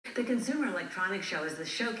The Consumer Electronics Show is the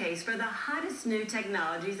showcase for the hottest new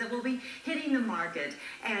technologies that will be hitting the market.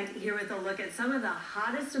 And here with a look at some of the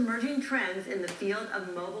hottest emerging trends in the field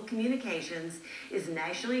of mobile communications is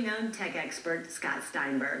nationally known tech expert Scott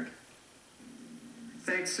Steinberg.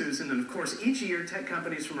 Thanks, Susan. And of course, each year, tech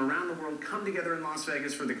companies from around the world come together in Las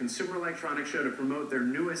Vegas for the Consumer Electronics Show to promote their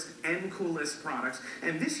newest and coolest products.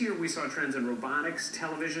 And this year, we saw trends in robotics,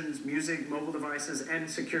 televisions, music, mobile devices, and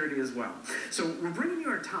security as well. So we're bringing you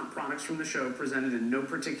our top products from the show, presented in no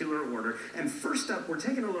particular order. And first up, we're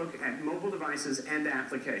taking a look at mobile devices and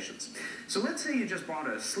applications. So let's say you just bought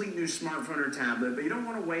a sleek new smartphone or tablet, but you don't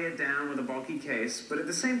want to weigh it down with a bulky case. But at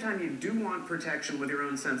the same time, you do want protection with your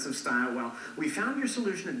own sense of style. Well, we found your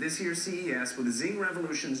solution at this year's CES with Zing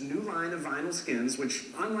Revolution's new line of vinyl skins, which,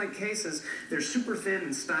 unlike cases, they're super thin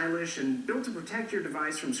and stylish and built to protect your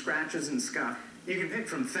device from scratches and scuff. You can pick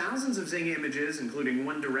from thousands of Zing images, including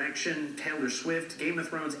One Direction, Taylor Swift, Game of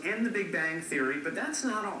Thrones, and The Big Bang Theory, but that's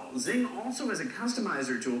not all. Zing also has a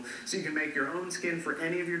customizer tool, so you can make your own skin for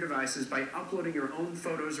any of your devices by uploading your own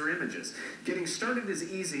photos or images. Getting started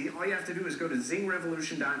is easy. All you have to do is go to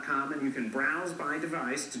zingrevolution.com and you can browse by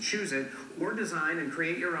device to choose it, or design and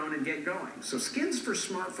create your own and get going. So skins for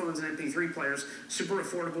smartphones and MP3 players, super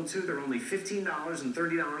affordable too. They're only $15 and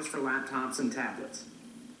 $30 for laptops and tablets.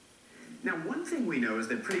 Now, one thing we know is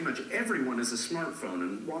that pretty much everyone has a smartphone,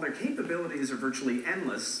 and while their capabilities are virtually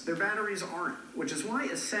endless, their batteries aren't, which is why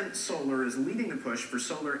Ascent Solar is leading the push for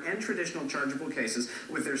solar and traditional chargeable cases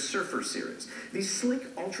with their Surfr series. These sleek,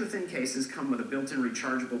 ultra-thin cases come with a built-in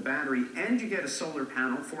rechargeable battery, and you get a solar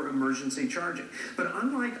panel for emergency charging. But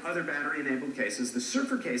unlike other battery-enabled cases, the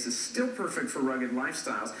Surfr case is still perfect for rugged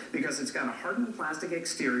lifestyles because it's got a hardened plastic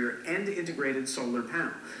exterior and integrated solar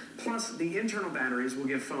panel. Plus, the internal batteries will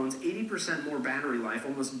give phones 80% more battery life,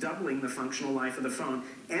 almost doubling the functional life of the phone,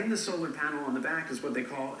 and the solar panel on the back is what they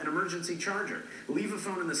call an emergency charger. Leave a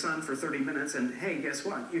phone in the sun for 30 minutes, and hey, guess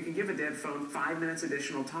what? You can give a dead phone 5 minutes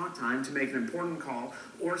additional talk time to make an important call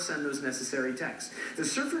or send those necessary texts. The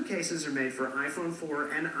Surfr cases are made for iPhone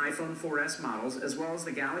 4 and iPhone 4S models, as well as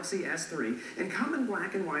the Galaxy S3, and come in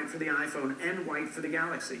black and white for the iPhone and white for the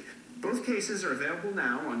Galaxy. Both cases are available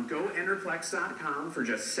now on GoEnterplex.com for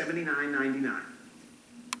just $79.99.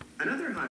 Another hot